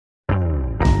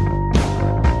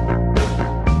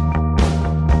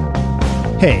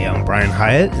Hey, I'm Brian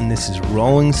Hyatt, and this is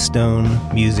Rolling Stone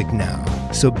Music Now.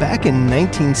 So back in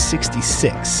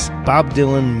 1966, Bob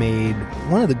Dylan made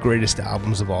one of the greatest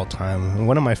albums of all time, and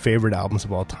one of my favorite albums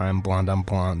of all time, Blonde on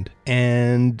Blonde.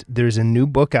 And there's a new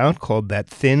book out called That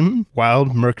Thin,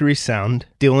 Wild Mercury Sound,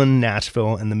 Dylan,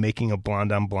 Nashville, and the Making of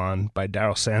Blonde on Blonde by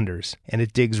Darrell Sanders. And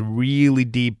it digs really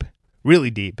deep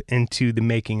into the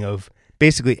making of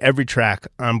basically every track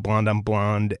on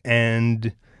Blonde,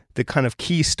 and the kind of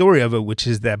key story of it, which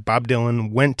is that Bob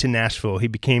Dylan went to Nashville. He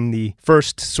became the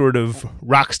first sort of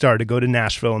rock star to go to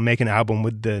Nashville and make an album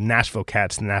with the Nashville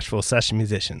Cats, the Nashville Session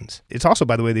Musicians. It's also,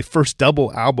 by the way, the first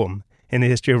double album in the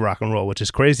history of rock and roll, which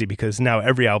is crazy because now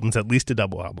every album's at least a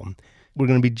double album. We're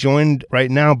going to be joined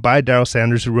right now by Darrell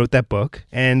Sanders, who wrote that book,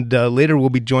 and later we'll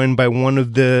be joined by one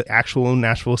of the actual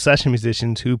Nashville Session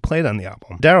musicians who played on the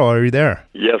album. Darrell, are you there?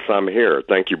 Yes, I'm here.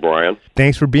 Thank you, Brian.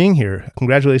 Thanks for being here.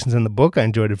 Congratulations on the book. I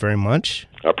enjoyed it very much.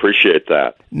 I appreciate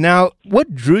that. Now,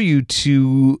 what drew you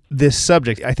to this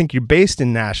subject? I think you're based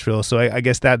in Nashville, so I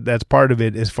guess that's part of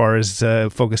it as far as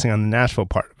focusing on the Nashville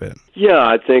part of it. Yeah,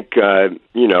 I think,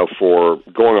 for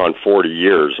going on 40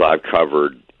 years, I've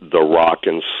covered the rock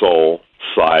and soul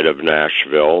side of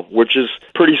Nashville, which is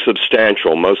pretty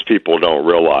substantial. Most people don't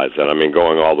realize that. I mean,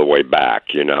 going all the way back,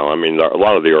 a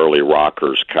lot of the early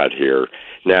rockers cut here.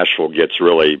 Nashville gets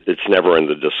it's never in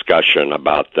the discussion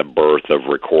about the birth of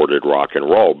recorded rock and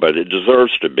roll, but it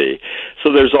deserves to be.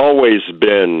 So there's always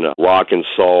been rock and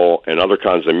soul and other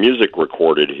kinds of music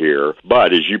recorded here.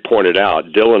 But as you pointed out,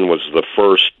 Dylan was the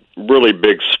first really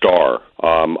big star.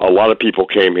 A lot of people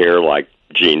came here like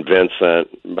Gene Vincent,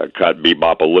 cut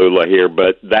Bebop here,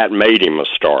 but that made him a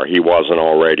star. He wasn't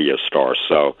already a star.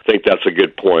 So I think that's a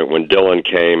good point. When Dylan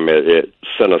came, it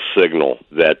sent a signal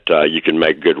that you can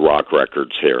make good rock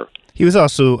records here. He was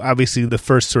also obviously the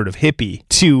first sort of hippie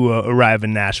to arrive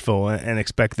in Nashville and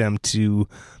expect them to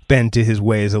bend to his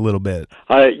ways a little bit.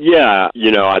 I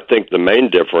think the main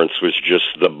difference was just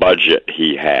the budget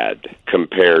he had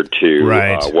compared to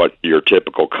what your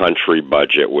typical country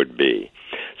budget would be.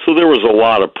 So there was a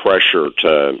lot of pressure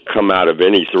to come out of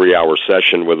any 3-hour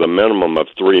session with a minimum of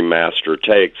 3 master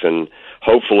takes and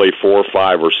hopefully 4,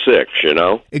 5, or 6,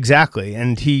 Exactly,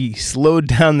 and he slowed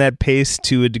down that pace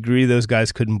to a degree those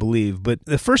guys couldn't believe. But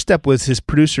the first step was his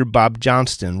producer, Bob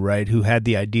Johnston, right, who had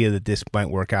the idea that this might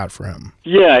work out for him.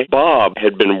 Yeah, Bob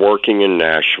had been working in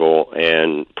Nashville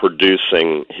and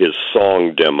producing his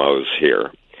song demos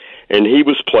here. And he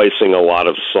was placing a lot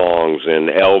of songs in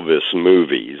Elvis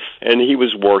movies. And he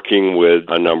was working with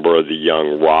a number of the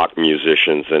young rock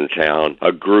musicians in town,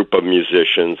 a group of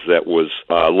musicians that was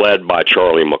led by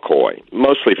Charlie McCoy,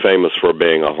 mostly famous for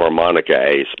being a harmonica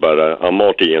ace, but a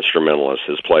multi-instrumentalist,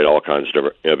 has played all kinds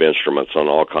of instruments on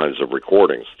all kinds of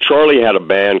recordings. Charlie had a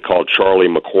band called Charlie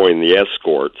McCoy and the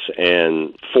Escorts,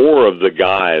 and 4 of the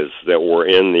guys that were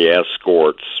in the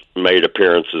Escorts made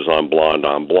appearances on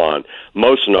Blonde,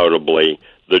 most notably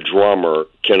the drummer,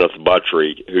 Kenneth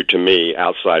Buttrey, who to me,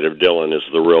 outside of Dylan, is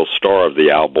the real star of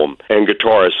the album, and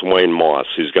guitarist Wayne Moss,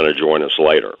 who's going to join us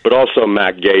later. But also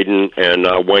Mac Gaden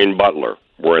and Wayne Butler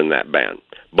were in that band.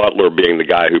 Butler being the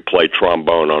guy who played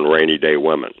trombone on Rainy Day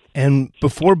Women. And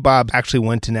before Bob actually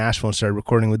went to Nashville and started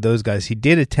recording with those guys, he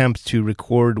did attempt to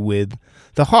record with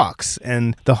the Hawks.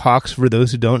 And the Hawks, for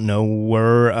those who don't know,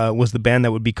 was the band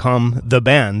that would become the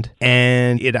band.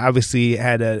 And it obviously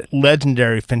had a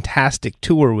legendary, fantastic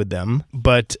tour with them.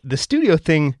 But the studio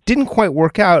thing didn't quite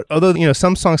work out, although,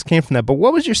 some songs came from that. But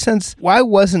what was your sense? Why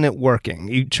wasn't it working?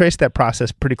 You traced that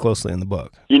process pretty closely in the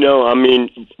book.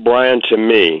 Brian, to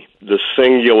me, the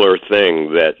singular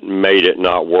thing that made it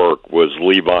not work was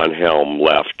Levon Helm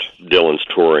left Dylan's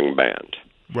touring band.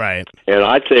 Right. And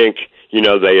I think,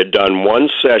 they had done one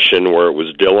session where it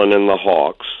was Dylan and the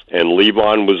Hawks, and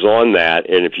Levon was on that,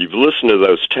 and if you've listened to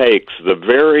those takes, the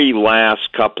very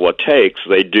last couple of takes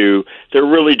they're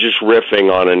really just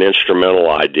riffing on an instrumental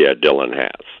idea Dylan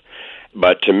has.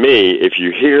 But to me, if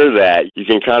you hear that, you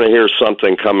can kind of hear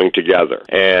something coming together.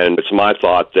 And it's my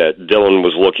thought that Dylan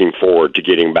was looking forward to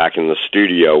getting back in the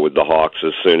studio with the Hawks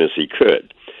as soon as he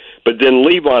could. But then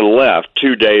Levon left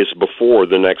 2 days before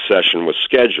the next session was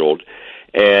scheduled,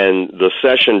 and the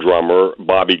session drummer,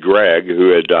 Bobby Gregg,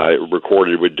 who had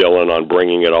recorded with Dylan on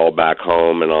Bringing It All Back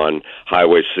Home and on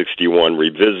Highway 61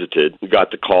 Revisited,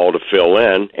 got the call to fill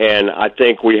in. And I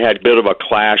think we had a bit of a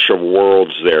clash of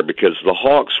worlds there because the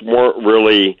Hawks weren't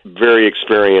really very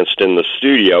experienced in the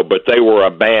studio, but they were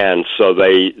a band, so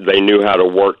they knew how to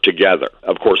work together.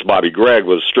 Of course, Bobby Gregg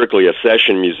was strictly a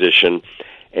session musician,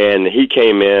 and he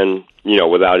came in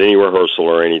without any rehearsal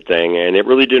or anything, and it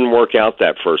really didn't work out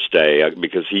that first day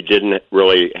because he didn't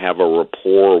really have a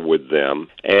rapport with them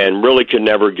and really could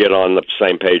never get on the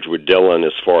same page with Dylan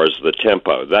as far as the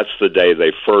tempo. That's the day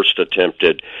they first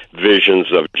attempted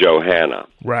Visions of Johanna.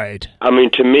 Right. I mean,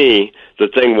 to me, the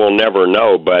thing we'll never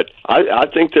know, but I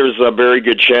think there's a very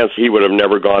good chance he would have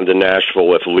never gone to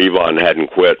Nashville if Levon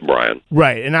hadn't quit, Brian.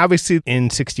 Right, and obviously in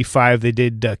 65 they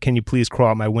did Can You Please Crawl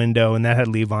Out My Window, and that had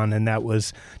Levon, and that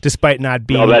was, despite not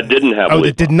being... No, that didn't have Levon. Oh,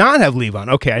 that did not have Levon.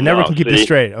 Okay, I never can keep this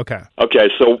straight. Okay,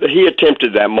 so he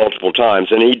attempted that multiple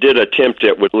times, and he did attempt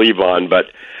it with Levon, but...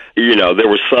 there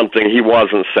was something, he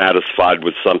wasn't satisfied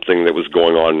with something that was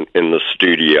going on in the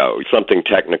studio, something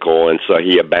technical, and so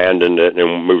he abandoned it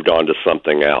and moved on to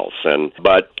something else.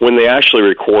 But when they actually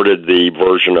recorded the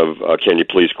version of Can You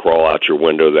Please Crawl Out Your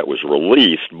Window that was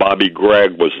released, Bobby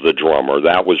Gregg was the drummer.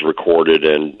 That was recorded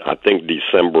in, I think,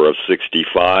 December of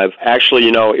 65. Actually,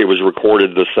 it was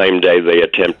recorded the same day they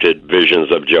attempted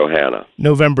Visions of Johanna.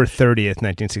 November 30th,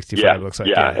 1965, looks like.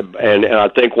 Yeah, and I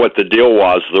think what the deal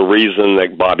was, the reason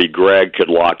that Bobby Gregg could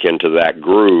lock into that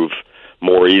groove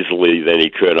more easily than he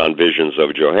could on Visions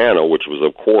of Johanna, which was,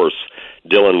 of course,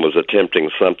 Dylan was attempting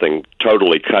something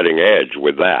totally cutting edge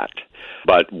with that.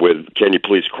 But with Can You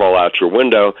Please Crawl Out Your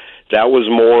Window, that was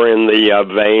more in the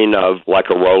vein of like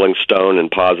a Rolling Stone and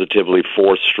Positively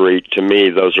 4th Street. To me,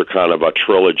 those are kind of a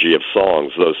trilogy of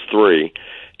songs, those three,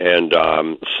 and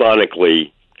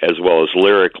sonically as well as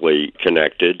lyrically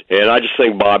connected. And I just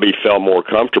think Bobby felt more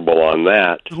comfortable on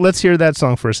that. Let's hear that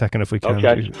song for a second if we can.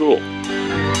 Okay, cool.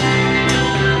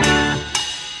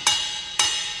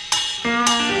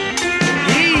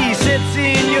 He sits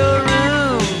in your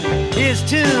room, his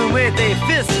tomb with a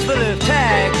fistful of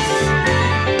tags.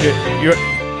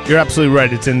 You're absolutely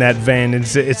right. It's in that vein.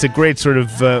 It's a great sort of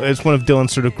it's one of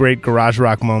Dylan's sort of great garage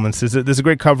rock moments. There's a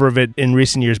great cover of it in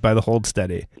recent years by the Hold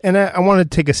Steady. And I want to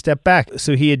take a step back.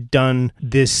 So he had done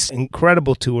this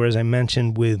incredible tour, as I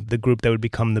mentioned, with the group that would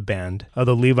become the band.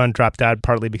 Although Levon dropped out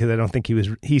partly because I don't think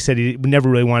he said he never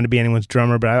really wanted to be anyone's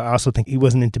drummer, but I also think he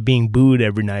wasn't into being booed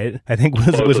every night. I think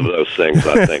both of those things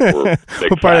I think were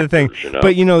big part of the thing.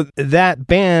 But that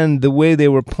band, the way they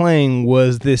were playing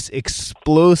was this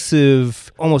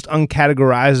explosive, almost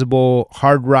uncategorizable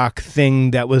hard rock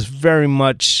thing that was very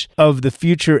much of the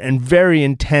future and very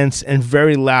intense and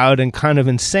very loud and kind of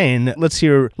insane. Let's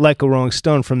hear Like a Rolling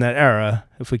Stone from that era,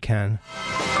 if we can.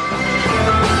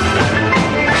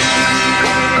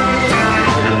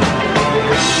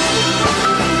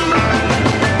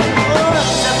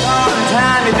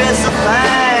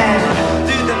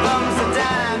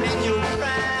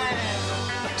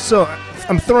 So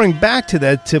I'm throwing back to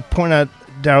that to point out,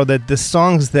 Darryl, that the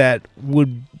songs that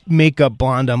would make up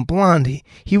Blonde on Blonde,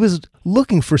 he was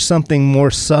looking for something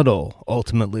more subtle,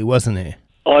 ultimately, wasn't he?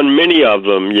 On many of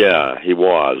them, yeah, he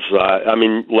was. I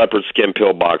mean, Leopard Skin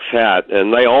Pillbox Hat,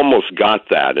 and they almost got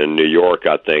that in New York,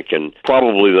 I think, and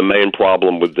probably the main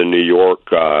problem with the New York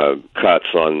cuts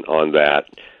on that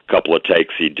couple of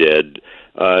takes he did,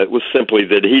 it was simply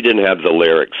that he didn't have the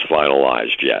lyrics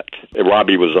finalized yet. And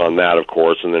Robbie was on that, of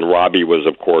course, and then Robbie was,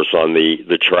 of course, on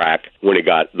the track when he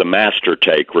got the master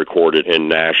take recorded in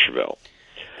Nashville.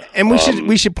 And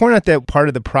we should point out that part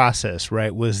of the process,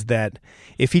 right, was that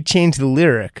if he changed the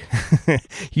lyric,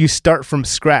 you start from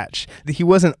scratch. He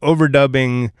wasn't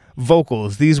overdubbing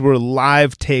vocals. These were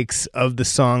live takes of the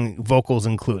song, vocals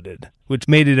included, which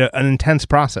made it an intense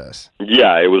process.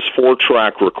 Yeah, it was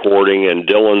 4-track recording, and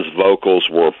Dylan's vocals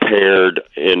were paired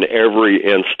in every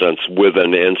instance with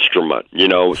an instrument,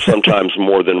 sometimes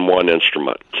more than one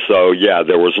instrument. So, yeah,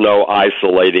 there was no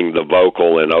isolating the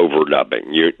vocal and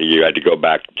overdubbing. You had to go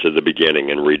back to the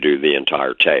beginning and redo the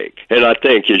entire take. And I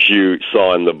think, as you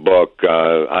saw in the book,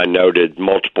 I noted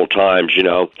multiple times,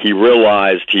 he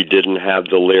realized he didn't have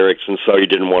the lyrics, and so he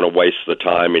didn't want to waste the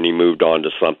time, and he moved on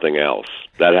to something else.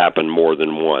 That happened more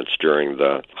than once during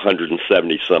the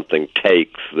 170-something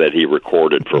takes that he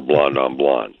recorded for Blonde on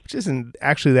Blonde. Which isn't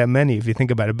actually that many if you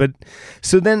think about it. But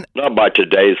so then... Not by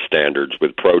today's standards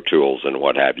with Pro Tools and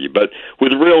what have you, but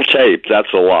with real tape,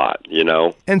 that's a lot,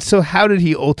 And so how did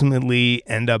he ultimately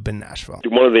end up in Nashville?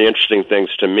 One of the interesting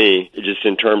things to me, just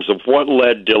in terms of what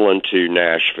led Dylan to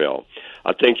Nashville,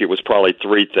 I think it was probably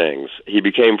 3 things. He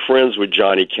became friends with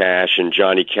Johnny Cash, and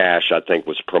Johnny Cash, I think,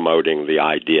 was promoting the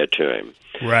idea to him.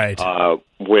 Right.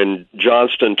 When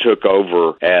Johnston took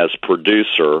over as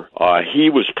producer, he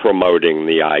was promoting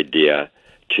the idea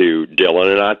to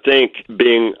Dylan. And I think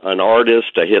being an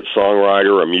artist, a hit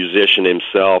songwriter, a musician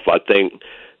himself, I think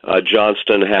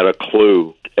Johnston had a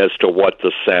clue as to what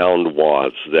the sound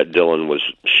was that Dylan was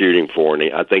shooting for,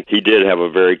 and I think he did have a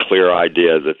very clear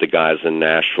idea that the guys in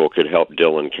Nashville could help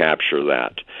Dylan capture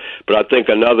that. But I think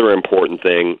another important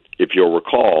thing, if you'll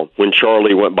recall, when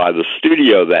Charlie went by the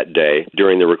studio that day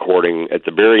during the recording, at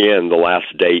the very end, the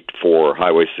last date for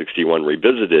Highway 61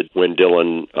 Revisited, when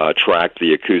Dylan tracked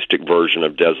the acoustic version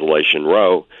of Desolation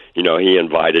Row, he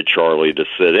invited Charlie to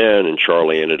sit in, and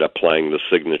Charlie ended up playing the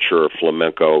signature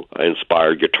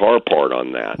flamenco-inspired guitar part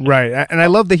on that. Right, and I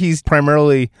love that he's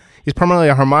primarily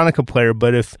a harmonica player,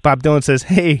 but if Bob Dylan says,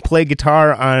 hey, play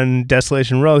guitar on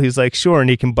Desolation Row, he's like, sure, and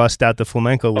he can bust out the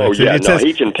flamenco licks. Oh, yeah,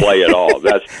 he can play it all.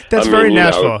 That's very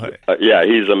Nashville. Yeah,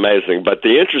 he's amazing. But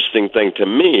the interesting thing to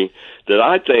me that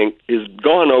I think is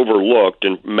gone overlooked,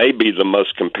 and maybe the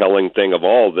most compelling thing of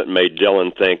all that made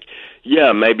Dylan think,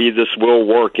 yeah, maybe this will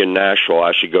work in Nashville,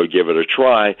 I should go give it a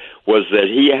try, was that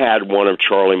he had one of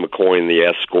Charlie McCoy and the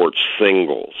Escorts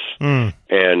singles.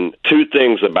 And two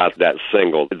things about that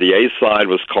single. The A-side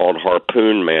was called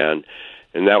Harpoon Man,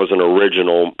 and that was an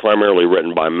original primarily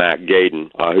written by Mac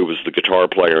Gaden, who was the guitar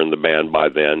player in the band by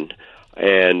then.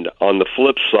 And on the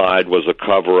flip side was a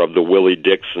cover of the Willie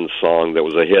Dixon song that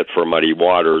was a hit for Muddy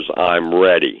Waters, I'm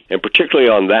Ready. And particularly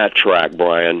on that track,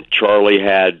 Brian, Charlie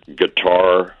had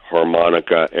guitar,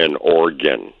 harmonica, and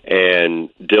organ. And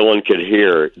Dylan could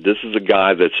hear, this is a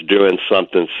guy that's doing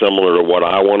something similar to what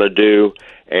I want to do,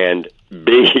 and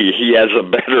B, he has a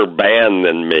better band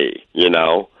than me,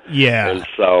 Yeah. And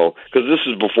so, because this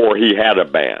is before he had a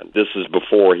band. This is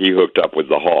before he hooked up with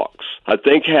the Hawks. I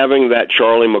think having that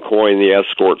Charlie McCoy and the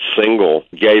Escorts single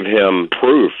gave him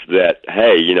proof that,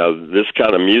 hey, this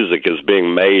kind of music is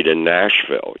being made in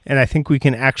Nashville. And I think we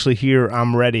can actually hear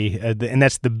I'm Ready, and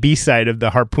that's the B-side of the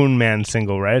Harpoon Man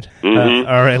single, right? Mm-hmm.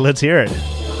 All right, let's hear it.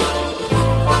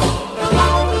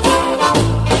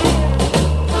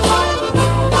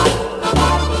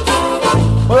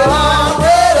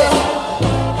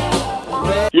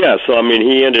 Yeah, so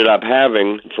he ended up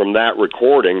having from that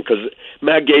recording, because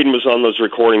Matt Gaden was on those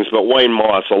recordings, but Wayne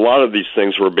Moss, a lot of these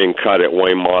things were being cut at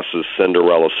Wayne Moss's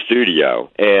Cinderella studio.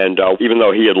 And even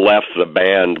though he had left the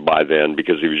band by then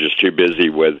because he was just too busy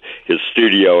with his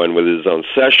studio and with his own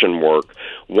session work,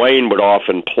 Wayne would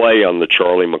often play on the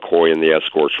Charlie McCoy and the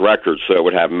Escorts records, so it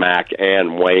would have Mac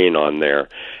and Wayne on there.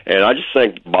 And I just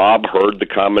think Bob heard the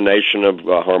combination of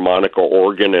harmonica,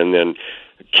 organ, and then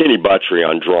Kenny Buttrey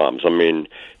on drums.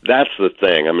 That's the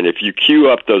thing. If you queue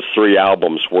up those three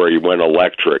albums where he went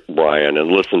electric, Brian,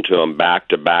 and listen to them back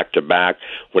to back to back,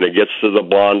 when it gets to the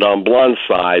Blonde on Blonde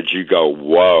sides, you go,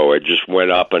 whoa, it just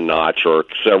went up a notch or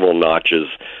several notches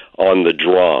on the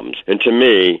drums. And to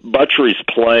me, Buttrey's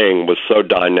playing was so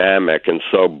dynamic and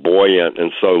so buoyant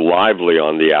and so lively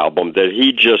on the album that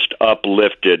he just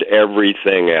uplifted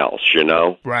everything else,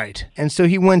 Right. And so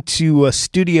he went to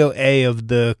Studio A of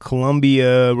the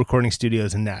Columbia Recording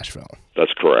Studios in Nashville.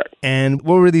 That's correct. And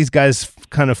what were these guys'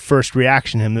 kind of first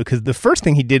reaction to him? Because the first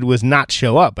thing he did was not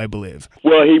show up, I believe.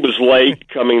 Well, he was late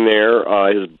coming there.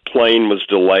 His plane was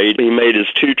delayed. He made his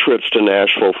 2 trips to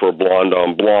Nashville for Blonde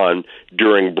on Blonde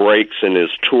during breaks in his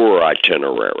tour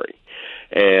itinerary.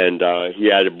 And he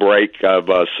had a break of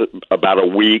about a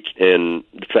week in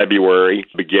February,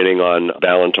 beginning on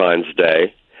Valentine's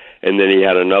Day. And then he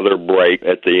had another break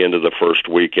at the end of the first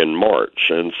week in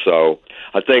March. And so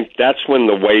I think that's when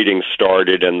the waiting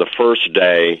started, and the first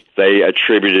day they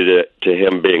attributed it to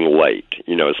him being late,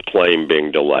 his plane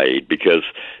being delayed, because,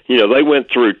 they went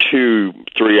through 2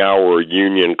 3-hour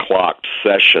union clocked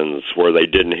sessions where they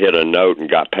didn't hit a note and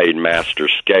got paid master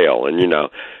scale. And,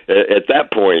 at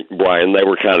that point, Brian, they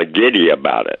were kind of giddy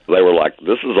about it. They were like,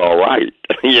 this is all right,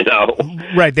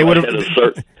 Right, they would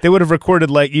have recorded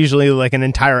usually an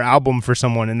entire album for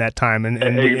someone in that time. And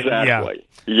exactly.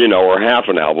 Yeah. Or half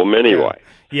an album anyway.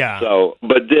 Yeah. So,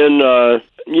 but then,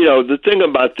 the thing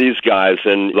about these guys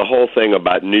and the whole thing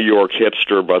about New York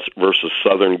hipster versus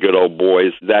Southern good old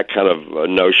boys, that kind of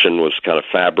notion was kind of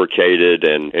fabricated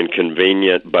and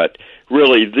convenient. But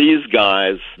really, these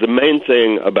guys, the main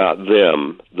thing about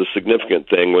them, the significant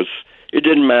thing was, it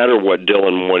didn't matter what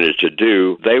Dylan wanted to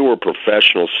do. They were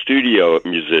professional studio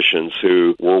musicians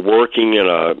who were working in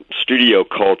a studio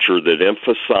culture that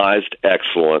emphasized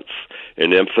excellence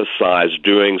and emphasized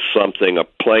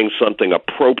playing something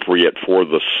appropriate for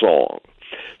the song.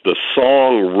 The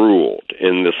song ruled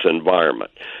in this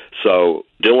environment. So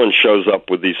Dylan shows up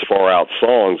with these far-out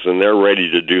songs, and they're ready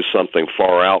to do something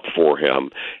far out for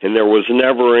him. And there was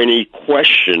never any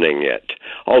questioning it,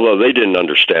 although they didn't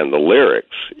understand the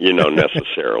lyrics,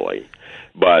 necessarily.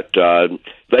 But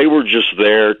they were just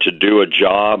there to do a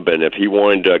job, and if he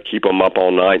wanted to keep them up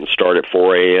all night and start at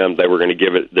 4 a.m., they were going to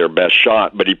give it their best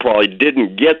shot. But he probably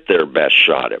didn't get their best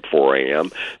shot at 4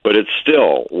 a.m., but it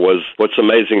still was. What's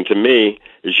amazing to me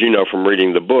is, you know, from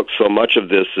reading the book, so much of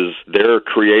this is they're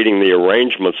creating the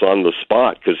arrangements on the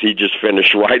spot because he just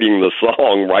finished writing the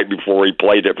song right before he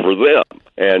played it for them.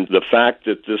 And the fact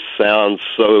that this sounds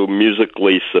so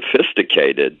musically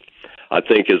sophisticated, I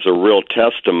think, is a real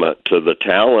testament to the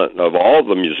talent of all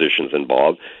the musicians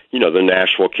involved, you know, the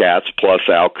Nashville Cats plus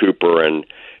Al Kooper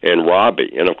and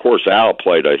Robbie. And, of course, Al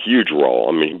played a huge role.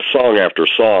 I mean, song after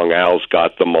song, Al's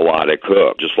got the melodic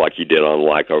hook, just like he did on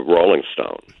Like a Rolling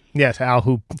Stone. Yes, Al,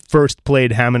 who first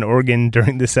played Hammond organ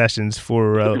during the sessions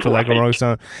for Like a Rolling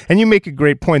Stone. And you make a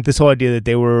great point, this whole idea that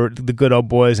they were the good old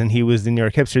boys and he was the New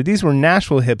York hipster. These were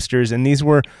Nashville hipsters, and these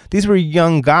were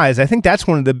young guys. I think that's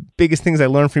one of the biggest things I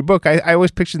learned from your book. I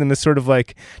always picture them as sort of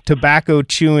like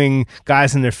tobacco-chewing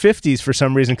guys in their 50s for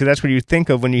some reason, because that's what you think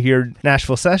of when you hear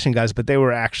Nashville session guys, but they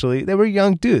were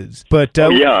young dudes. But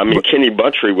yeah, I mean, Kenny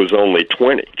Buttrey was only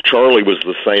 20. Charlie was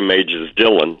the same age as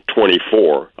Dylan,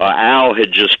 24. Al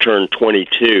had just turned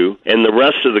 22, and the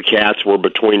rest of the Cats were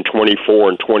between 24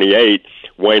 and 28.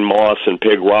 Wayne Moss and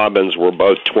Pig Robbins were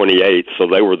both 28, so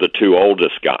they were the two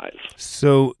oldest guys.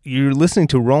 So you're listening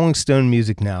to Rolling Stone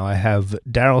Music Now. I have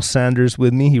Darrell Sanders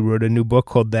with me. He wrote a new book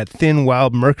called That Thin,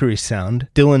 Wild Mercury Sound,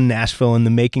 Dylan, Nashville, and the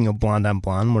Making of Blonde on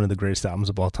Blonde, one of the greatest albums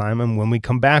of all time. And when we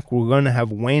come back, we're going to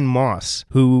have Wayne Moss,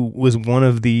 who was one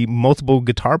of the multiple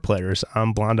guitar players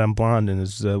on Blonde and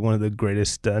is one of the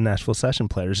greatest Nashville session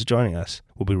players, joining us.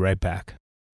 We'll be right back.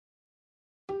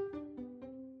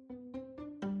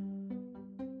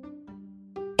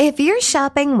 If you're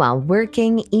shopping while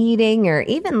working, eating, or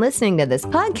even listening to this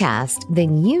podcast,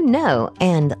 then you know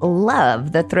and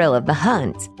love the thrill of the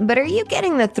hunt. But are you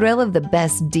getting the thrill of the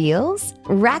best deals?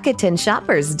 Rakuten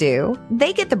shoppers do.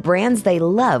 They get the brands they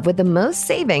love with the most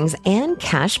savings and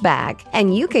cash back.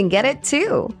 And you can get it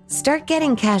too. Start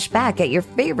getting cash back at your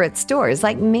favorite stores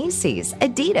like Macy's,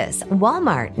 Adidas,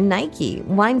 Walmart, Nike,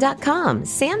 Wine.com,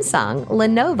 Samsung,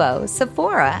 Lenovo,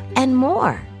 Sephora, and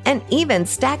more. And even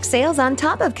stack sales on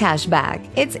top of cashback.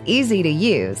 It's easy to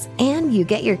use, and you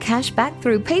get your cash back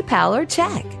through PayPal or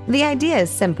check. The idea is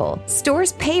simple.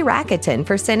 Stores pay Rakuten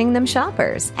for sending them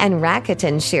shoppers, and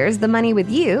Rakuten shares the money with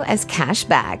you as cash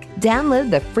back.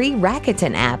 Download the free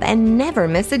Rakuten app and never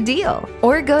miss a deal.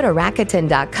 Or go to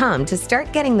Rakuten.com to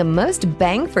start getting the most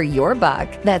bang for your buck.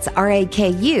 That's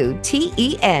RAKUTEN.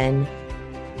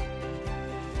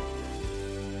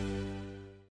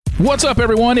 What's up,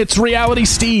 everyone? It's Reality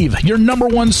Steve, your number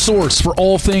one source for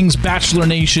all things Bachelor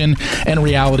Nation and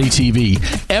reality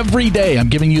TV. Every day, I'm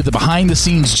giving you the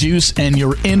behind-the-scenes juice and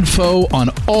your info on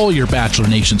all your Bachelor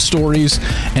Nation stories,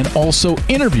 and also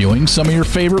interviewing some of your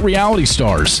favorite reality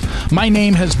stars. My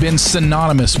name has been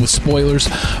synonymous with spoilers,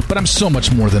 but I'm so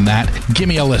much more than that. Give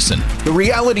me a listen. The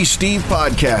Reality Steve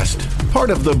Podcast,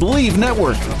 part of the Believe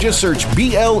Network. Just search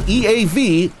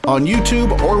BLEAV on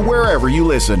YouTube or wherever you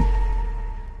listen.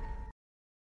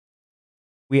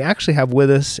 We actually have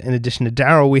with us, in addition to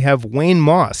Darrell, we have Wayne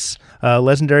Moss, a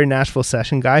legendary Nashville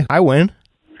session guy. Hi, Wayne.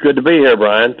 Good to be here,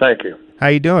 Brian. Thank you. How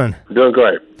you doing? Doing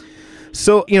great.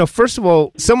 So, first of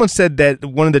all, someone said that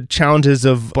one of the challenges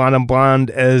of Blonde on Blonde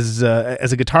as a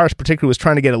guitarist particularly was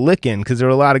trying to get a lick in, because there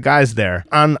were a lot of guys there.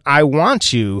 On I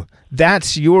Want You,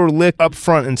 that's your lick up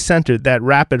front and center, that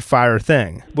rapid fire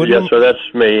thing. Yes, sir, that's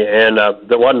me. And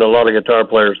there wasn't a lot of guitar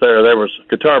players there. There was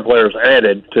guitar players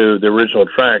added to the original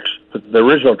tracks. The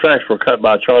original tracks were cut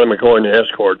by Charlie McCoy and the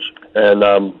Escorts. And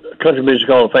Country Music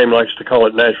Hall of Fame likes to call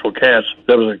it Nashville Cats.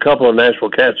 There was a couple of Nashville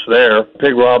Cats there,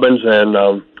 Pig Robbins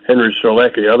and Henry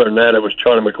Strzelecki. Other than that, it was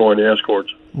Charlie McCoy and the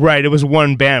Escorts. Right, it was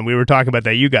one band. We were talking about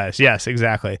that. You guys, yes,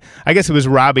 exactly. I guess it was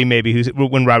Robbie maybe,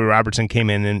 when Robbie Robertson came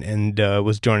in and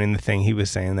was joining the thing, he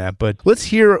was saying that. But let's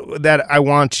hear that I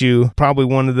Want You, probably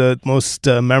one of the most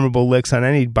memorable licks on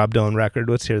any Bob Dylan record.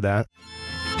 Let's hear that.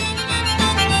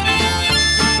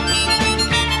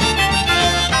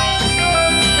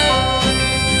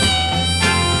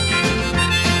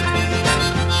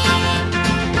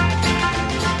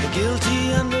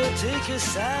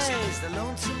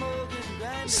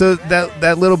 So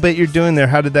that little bit you're doing there,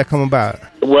 how did that come about?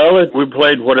 Well, we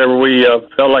played whatever we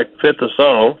felt like fit the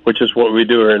song, which is what we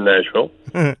do here in Nashville.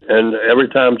 And every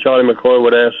time Charlie McCoy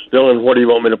would ask Dylan, what do you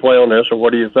want me to play on this, or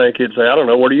what do you think? He'd say, I don't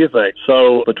know, what do you think?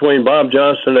 So between Bob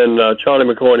Johnston and Charlie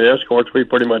McCoy and the Escorts, we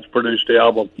pretty much produced the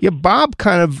album. Yeah, Bob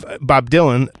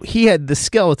Dylan, he had the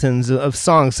skeletons of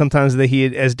songs sometimes that he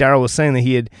had, as Darrell was saying, that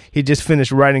he had just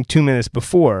finished writing 2 minutes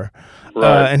before.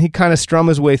 and he kind of strum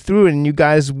his way through it, and you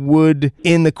guys would,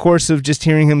 in the course of just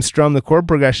hearing him strum the chord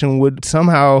progression, would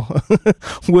somehow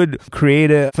would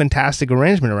create a fantastic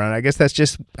arrangement around it. I guess that's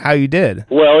just how you did.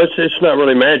 Well, it's not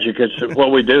really magic. It's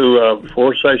what we do,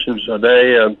 4 sessions a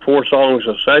day, 4 songs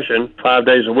a session, 5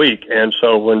 days a week. And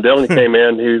so when Dylan came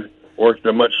in, he worked at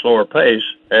a much slower pace,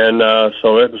 and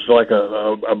so it was like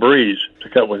a breeze to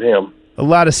cut with him. A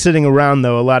lot of sitting around,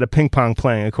 though, a lot of ping-pong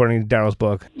playing, according to Daryl's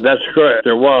book. That's correct.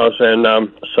 There was,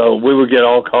 and so we would get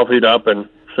all coffeed up, and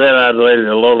Sad-Eyed Lady of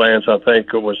the Lowlands, I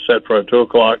think, it was set for 2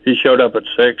 o'clock. He showed up at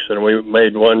 6, and we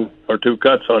made 1 or 2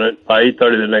 cuts on it by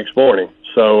 8:30 the next morning.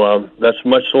 So that's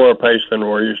much slower pace than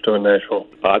we're used to in Nashville.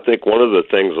 I think one of the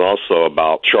things also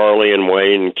about Charlie and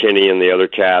Wayne and Kenny and the other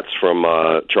cats from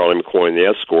Charlie McCoy and the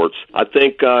Escorts, I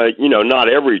think, not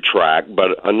every track,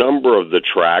 but a number of the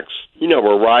tracks,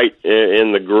 were right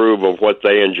in the groove of what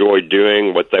they enjoyed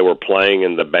doing, what they were playing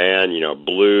in the band,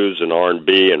 blues and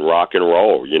R&B and rock and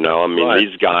roll, Right.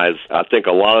 These guys, I think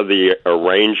a lot of the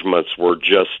arrangements were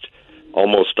just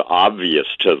almost obvious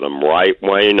to them, right,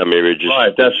 Wayne? I mean, it just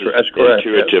right. That's correct.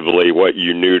 Intuitively, what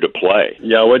you knew to play.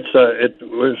 Yeah, it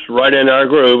was right in our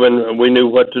groove, and we knew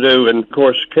what to do. And of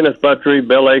course, Kenneth Buttrey,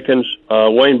 Bill Akins,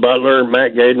 Wayne Butler,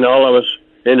 Matt Gaden, all of us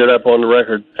ended up on the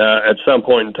record at some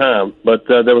point in time. But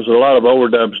there was a lot of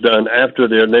overdubs done after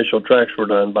the initial tracks were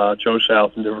done by Joe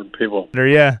South and different people.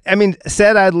 Yeah. I mean,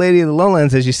 Sad-Eyed Lady of the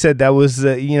Lowlands, as you said, that was,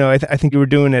 I think you were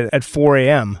doing it at 4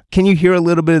 a.m. Can you hear a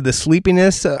little bit of the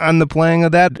sleepiness on the playing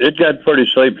of that? It got pretty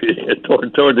sleepy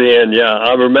toward the end, yeah.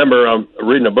 I remember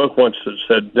reading a book once that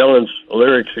said Dylan's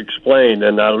lyrics explained,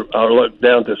 and I looked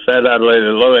down to Sad-Eyed Lady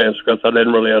of the Lowlands because I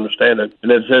didn't really understand it.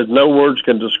 And it says, no words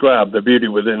can describe the beauty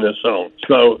within this song.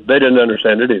 So they didn't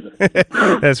understand it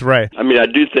either. That's right. I mean, I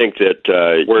do think that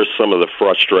where some of the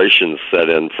frustrations set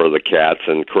in for the cats,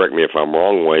 and correct me if I'm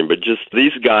wrong, Wayne, but just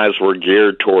these guys were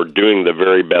geared toward doing the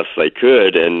very best they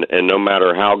could, and no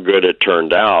matter how good it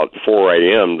turned out, 4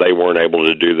 a.m., they weren't able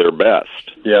to do their best.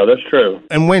 Yeah, that's true.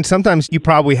 And Wayne, sometimes you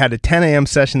probably had a 10 a.m.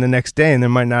 session the next day, and there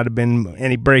might not have been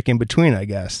any break in between, I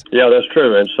guess. Yeah, that's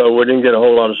true. And so we didn't get a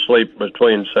whole lot of sleep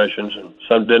between sessions, and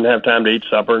some didn't have time to eat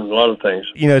supper, and a lot of things.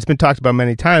 It's been talked about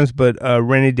many times, but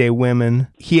Rainy Day Women,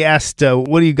 he asked,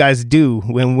 what do you guys do?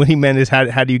 When what he meant is, how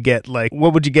do you get,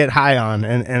 what would you get high on?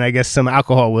 And I guess some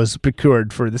alcohol was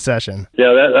procured for the session.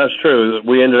 Yeah, that's true.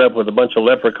 We ended up with a bunch of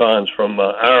leprechauns from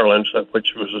Ireland,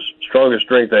 which was the strongest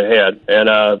drink they had. And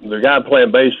the guy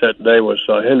playing bass that day was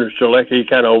Hendrix Jalecki. He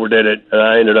kind of overdid it, and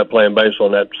I ended up playing bass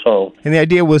on that song. And the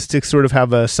idea was to sort of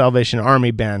have a Salvation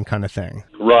Army band kind of thing.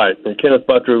 Right. And Kenneth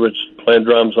Buttrey was playing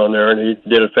drums on there, and he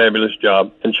did a fabulous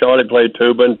job. And Charlie played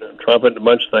tuba and trumpet and a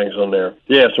bunch of things on there.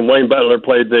 Yes, and Wayne Butler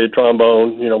played the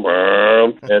trombone,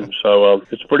 and so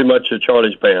it's pretty much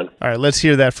Charlie's band. All right, let's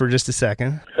hear that for just a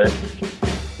second. Okay.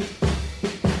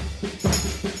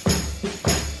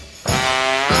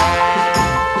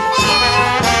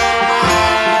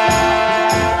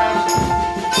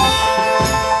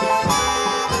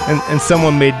 And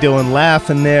someone made Dylan laugh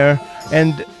in there.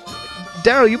 And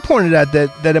Daryl, you pointed out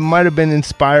that it might have been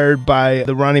inspired by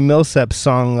the Ronnie Milsap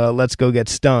song, Let's Go Get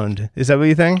Stoned. Is that what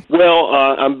you think? Well,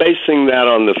 I'm basing that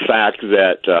on the fact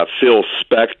that Phil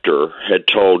Spector had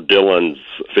told Dylan's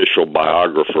official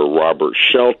biographer, Robert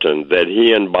Shelton, that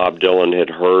he and Bob Dylan had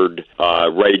heard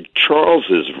Ray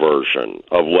Charles's version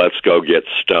of Let's Go Get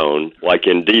Stoned, like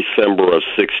in December of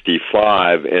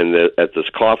 '65 at this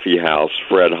coffee house,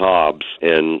 Fred Hobbs,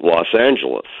 in Los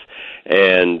Angeles.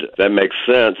 And that makes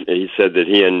sense. He said that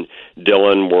he and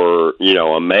Dylan were,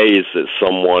 amazed that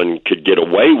someone could get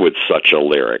away with such a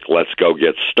lyric, let's go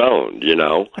get stoned,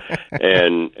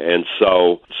 And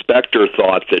so Spector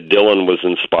thought that Dylan was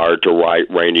inspired to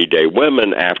write Rainy Day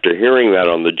Women after hearing that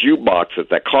on the jukebox at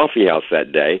that coffee house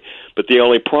that day. But the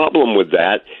only problem with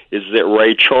that is that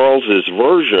Ray Charles's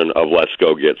version of Let's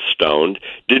Go Get Stoned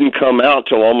didn't come out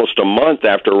till almost a month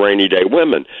after Rainy Day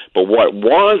Women. But what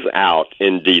was out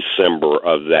in December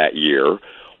of that year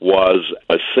was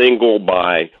a single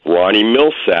by Ronnie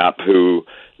Milsap, who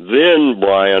then,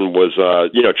 Brian, was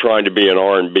trying to be an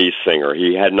R&B singer.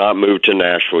 He had not moved to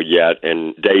Nashville yet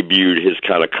and debuted his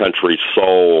kind of country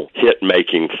soul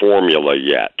hit-making formula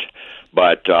yet.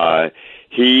 But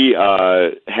he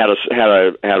had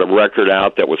a record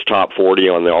out that was top 40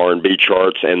 on the R&B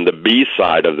charts, and the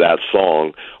B-side of that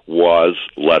song was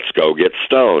Let's Go Get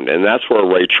Stoned, and that's where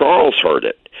Ray Charles heard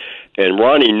it. And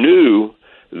Ronnie knew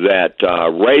that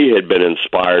Ray had been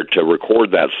inspired to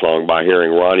record that song by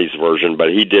hearing Ronnie's version, but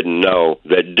he didn't know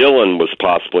that Dylan was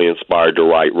possibly inspired to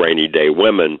write Rainy Day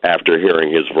Women after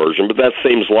hearing his version. But that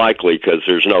seems likely because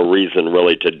there's no reason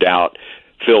really to doubt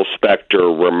Phil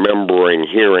Spector remembering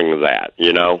hearing that,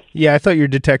 you know? Yeah, I thought your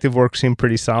detective work seemed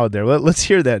pretty solid there. Let's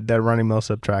hear that Ronnie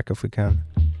Milsap track if we can.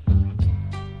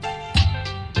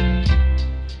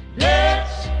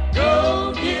 Let's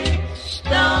go get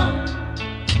stoned.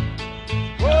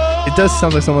 It does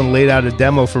sound like someone laid out a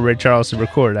demo for Ray Charles to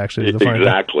record, actually.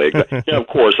 Exactly. Yeah, of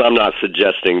course, I'm not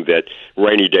suggesting that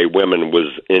Rainy Day Women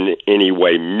was in any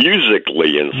way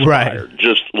musically inspired, right.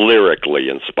 Just lyrically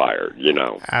inspired, you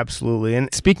know. Absolutely.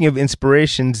 And speaking of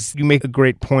inspirations, you make a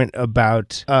great point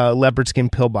about Leopard Skin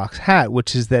Pillbox Hat,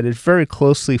 which is that it very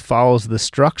closely follows the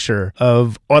structure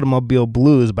of Automobile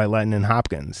Blues by Lightnin'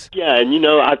 Hopkins. Yeah, and you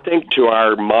know, I think to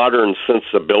our modern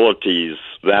sensibilities,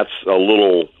 that's a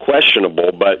little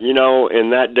questionable, but you know, in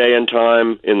that day and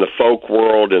time, in the folk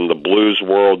world, in the blues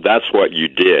world, that's what you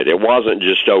did. It wasn't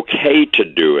just okay to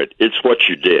do it, it's what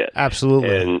you did.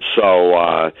 Absolutely. And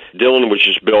so Dylan was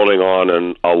just building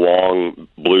on a long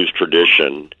blues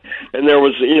tradition. And there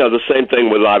was, you know, the same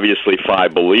thing with obviously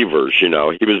Five Believers, you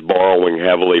know. He was borrowing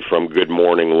heavily from Good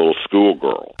Morning Little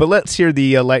Schoolgirl. But let's hear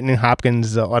the Lightnin'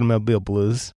 Hopkins Automobile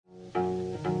Blues.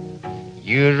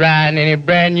 You're riding in a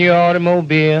brand new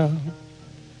automobile.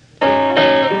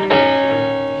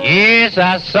 Yes,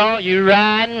 I saw you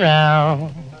riding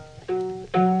round.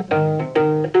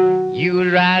 You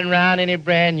were riding around in a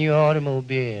brand new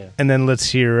automobile. And then let's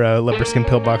hear Leopard Skin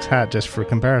Pillbox Hat just for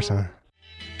comparison.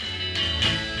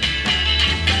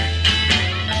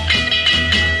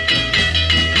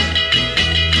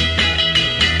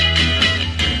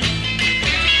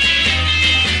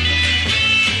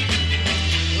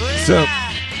 So,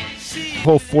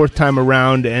 whole fourth time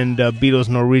around and Beatles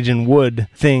Norwegian Wood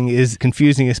thing is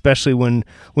confusing, especially when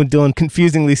Dylan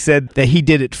confusingly said that he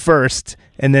did it first,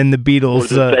 and then the Beatles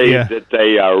that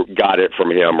they got it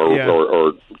from him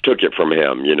or took it from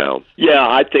him, you know. Yeah,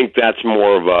 I think that's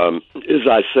more of a, as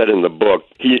I said in the book,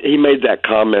 he made that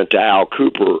comment to Al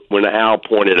Cooper when Al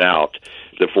pointed out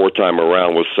the fourth time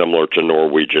around was similar to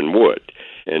Norwegian Wood.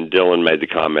 And Dylan made the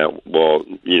comment, well,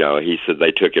 you know, he said they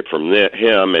took it from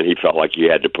him, and he felt like he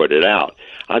had to put it out.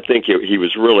 I think he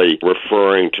was really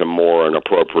referring to more an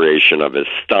appropriation of his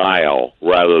style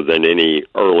rather than any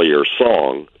earlier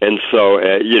song. And so,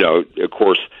 you know, of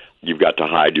course, You've Got to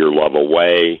Hide Your Love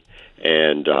Away,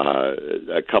 and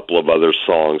a couple of other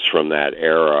songs from that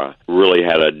era really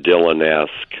had a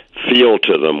Dylan-esque feel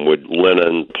to them, with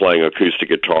Lennon playing acoustic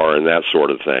guitar and that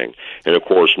sort of thing. And of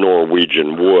course,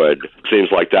 Norwegian Wood seems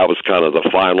like that was kind of the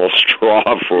final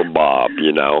straw for Bob,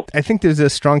 you know. I think there's a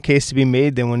strong case to be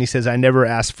made then when he says, I never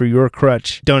asked for your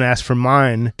crutch, don't ask for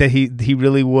mine, that he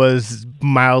really was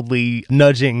mildly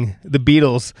nudging the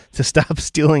Beatles to stop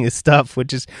stealing his stuff,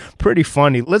 which is pretty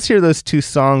funny. Let's hear those two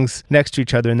songs next to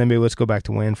each other, and then maybe let's go back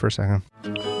to Wayne for a second.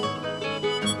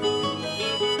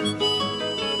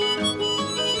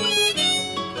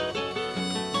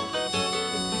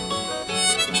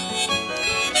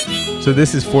 So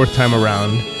this is Fourth Time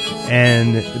Around,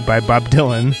 and by Bob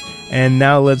Dylan. And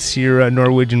now let's hear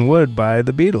Norwegian Wood by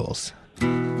the Beatles.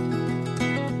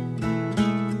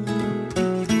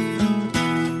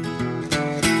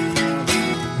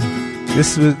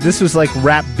 This was like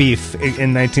rap beef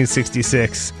in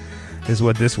 1966, is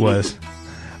what this was.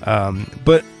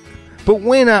 But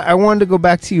Wayne, I wanted to go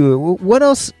back to you. What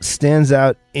else stands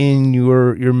out in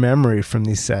your memory from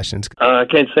these sessions? I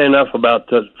can't say enough about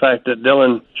the fact that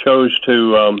Dylan chose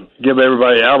to give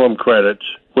everybody album credits,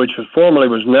 which formerly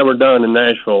was never done in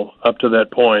Nashville up to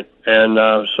that point. And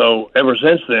so ever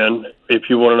since then, if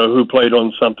you want to know who played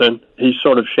on something, he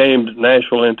sort of shamed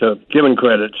Nashville into giving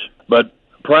credits. But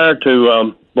prior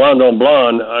to Blonde on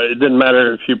Blonde, it didn't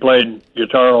matter if you played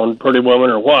guitar on Pretty Woman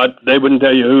or what, they wouldn't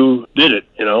tell you who did it,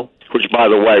 you know. Which, by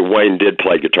the way, Wayne did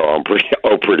play guitar on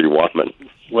Pretty Woman.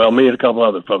 Well, me and a couple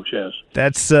other folks, yes.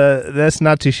 That's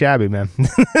not too shabby, man.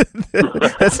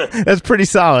 that's pretty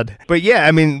solid. But yeah,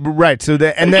 I mean, right. So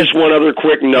and just one other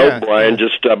quick note, Brian,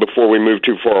 just before we move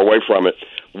too far away from it.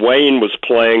 Wayne was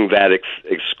playing that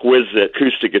exquisite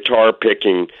acoustic guitar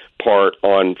picking part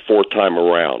on Fourth Time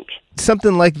Around.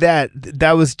 Something like that.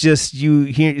 That was just you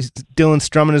hear Dylan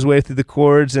strumming his way through the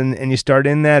chords, and you start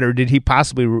in that, or did he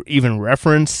possibly even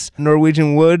reference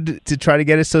Norwegian Wood to try to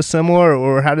get it so similar,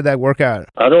 or how did that work out?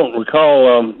 I don't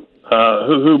recall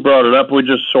who brought it up. We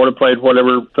just sort of played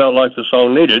whatever felt like the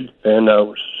song needed, and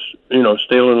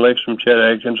stealing licks from Chet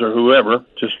Atkins or whoever.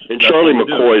 And Charlie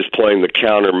McCoy is playing the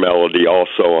counter melody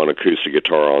also on acoustic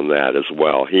guitar on that as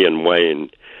well. He and Wayne,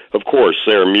 of course,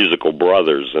 they're musical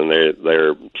brothers, and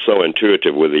they're so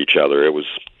intuitive with each other.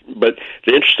 But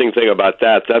the interesting thing about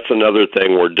that's another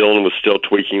thing where Dylan was still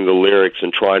tweaking the lyrics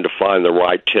and trying to find the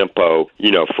right tempo,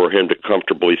 for him to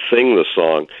comfortably sing the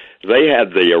song. they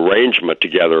had the arrangement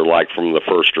together like from the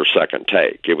first or second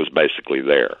take. It was basically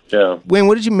there. Yeah. Wayne,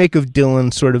 what did you make of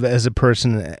Dylan sort of as a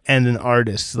person and an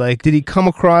artist? Like, did he come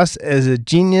across as a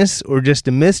genius or just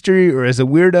a mystery or as a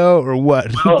weirdo or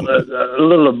what? Well, a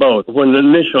little of both. When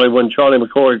Charlie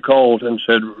McCoy called and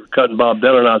said, cutting Bob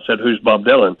Dylan, I said, who's Bob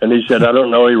Dylan? And he said, I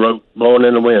don't know. He wrote Blowing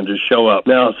in the Wind, just show up.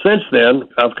 Now, since then,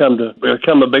 I've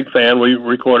become a big fan. We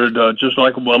recorded Just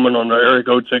Like a Woman on the Area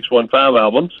Code 615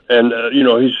 albums. And,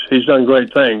 he's done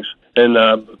great things. And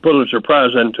Pulitzer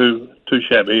Prize isn't too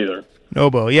shabby either.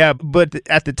 Nobo, yeah, but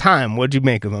at the time, what did you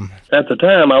make of him? At the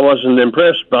time, I wasn't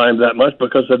impressed by him that much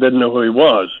because I didn't know who he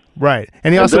was. Right.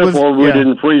 And he also therefore, we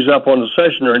didn't freeze up on the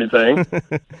session or anything,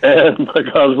 and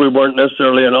because we weren't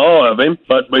necessarily in awe of him,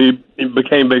 but we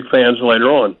became big fans later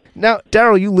on. Now,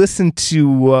 Daryl, you listened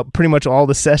to pretty much all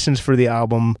the sessions for the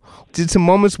album. Did some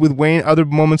other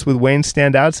moments with Wayne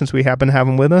stand out since we happen to have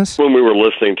him with us? When we were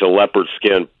listening to Leopard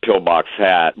Skin Pillbox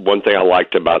Hat, one thing I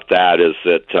liked about that is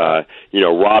that,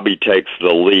 Robbie takes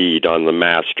the lead on the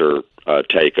master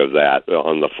take of that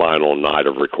on the final night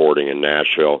of recording in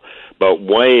Nashville. But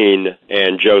Wayne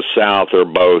and Joe South are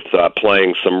both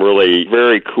playing some really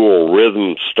very cool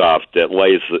rhythm stuff that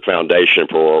lays the foundation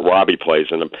for what Robbie plays.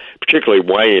 And particularly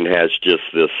Wayne has just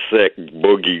this sick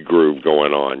boogie groove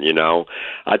going on,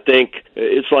 I think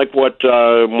it's like what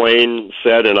Wayne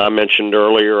said and I mentioned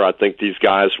earlier. I think these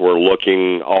guys were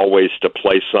looking always to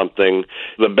play something,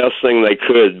 the best thing they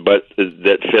could, but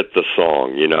that fit the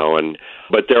song,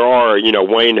 But there are,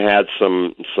 Wayne had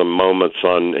some moments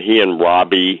he and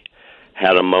Robbie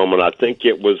had a moment, I think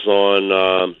it was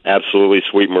on Absolutely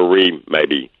Sweet Marie,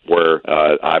 maybe, where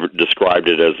I described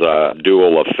it as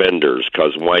dual offenders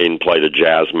because Wayne played a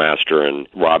jazz master and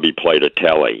Robbie played a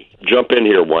telly. Jump in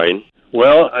here, Wayne.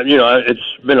 Well,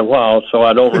 it's been a while, so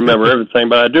I don't remember everything,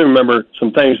 but I do remember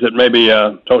some things that maybe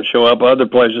don't show up other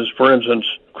places. For instance,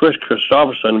 Chris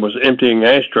Christopherson was emptying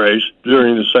ashtrays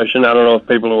during the session. I don't know if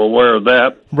people are aware of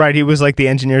that. Right, he was like the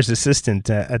engineer's assistant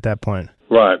at that point.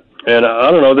 Right. And I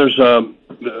don't know, there's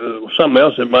something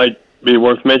else that might be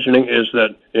worth mentioning is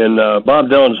that in Bob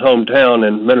Dylan's hometown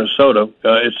in Minnesota,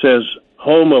 it says,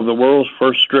 home of the world's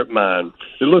first strip mine.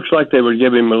 It looks like they would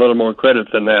give him a little more credit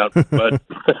than that, but...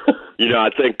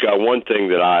 I think one thing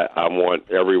that I want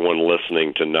everyone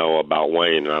listening to know about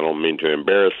Wayne, and I don't mean to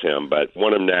embarrass him, but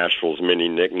one of Nashville's many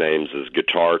nicknames is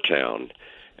Guitar Town.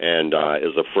 And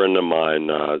as a friend of mine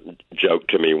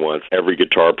joked to me once, every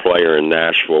guitar player in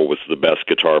Nashville was the best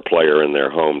guitar player in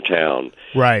their hometown.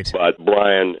 Right. But,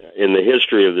 Brian, in the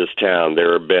history of this town,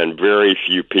 there have been very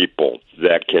few people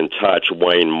that can touch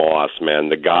Wayne Moss, man.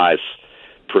 The guy's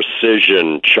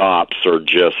precision chops are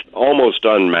just almost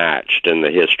unmatched in the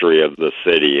history of the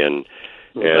city. And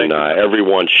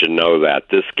everyone should know that.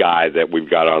 This guy that we've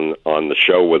got on the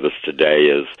show with us today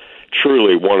is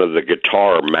truly one of the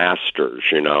guitar masters,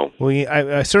 Well,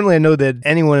 I certainly know that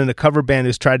anyone in a cover band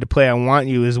who's tried to play "I Want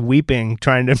You" is weeping,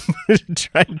 trying to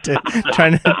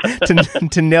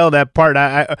nail that part.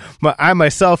 I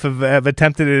myself have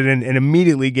attempted it and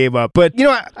immediately gave up. But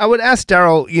I would ask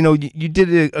Daryl. You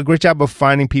did a great job of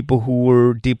finding people who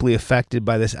were deeply affected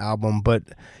by this album. But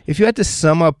if you had to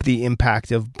sum up the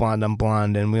impact of Blonde on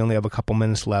Blonde, and we only have a couple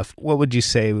minutes left, what would you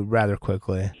say rather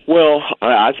quickly? Well,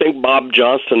 I think Bob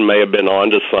Johnston may have been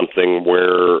onto something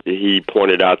where he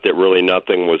pointed out that really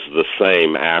nothing was the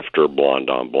same after Blonde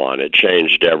on Blonde. It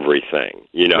changed everything.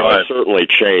 It certainly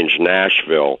changed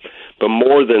Nashville. But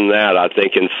more than that, I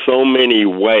think in so many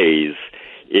ways,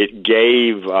 it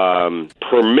gave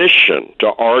permission to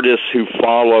artists who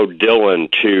followed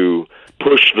Dylan to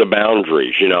push the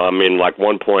boundaries. Like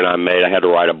one point I had to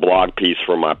write a blog piece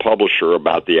for my publisher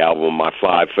about the album, my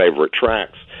 5 favorite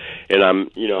tracks. And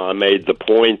I made the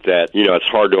point that, it's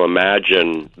hard to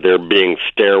imagine there being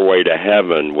Stairway to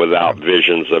Heaven without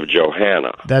Visions of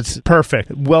Johanna. That's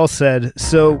perfect. Well said.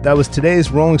 So that was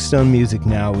today's Rolling Stone Music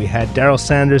Now. We had Daryl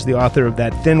Sanders, the author of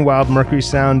That Thin Wild Mercury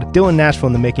Sound, Dylan Nashville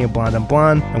in the Making of Blonde on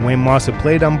Blonde, and Wayne Moss, who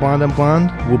played on Blonde on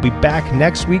Blonde. We'll be back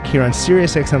next week here on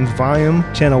SiriusXM's Volume,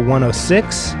 Channel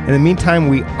 106. In the meantime,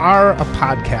 we are a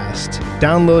podcast.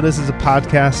 Download us as a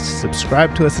podcast,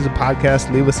 subscribe to us as a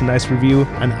podcast, leave us a nice review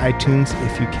on iTunes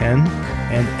if you can.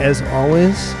 And as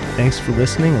always, thanks for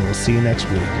listening, and we'll see you next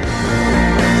week.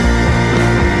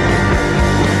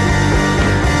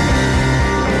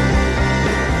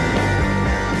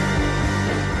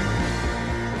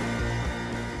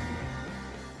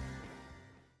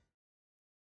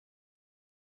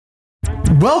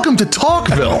 Welcome to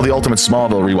Talkville, the ultimate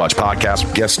Smallville rewatch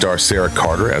podcast. Guest star Sarah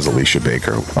Carter as Alicia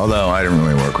Baker. Although I didn't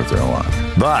really work with her a lot.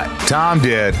 But Tom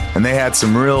did, and they had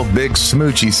some real big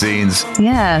smoochy scenes.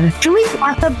 Yeah. Can we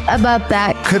talk about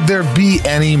that? Could there be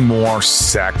any more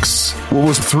sex? What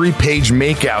was a 3-page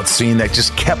makeout scene that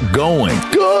just kept going?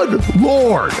 Good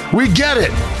Lord. We get it.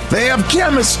 They have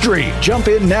chemistry. Jump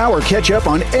in now or catch up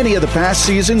on any of the past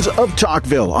seasons of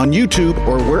Talkville on YouTube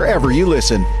or wherever you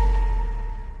listen.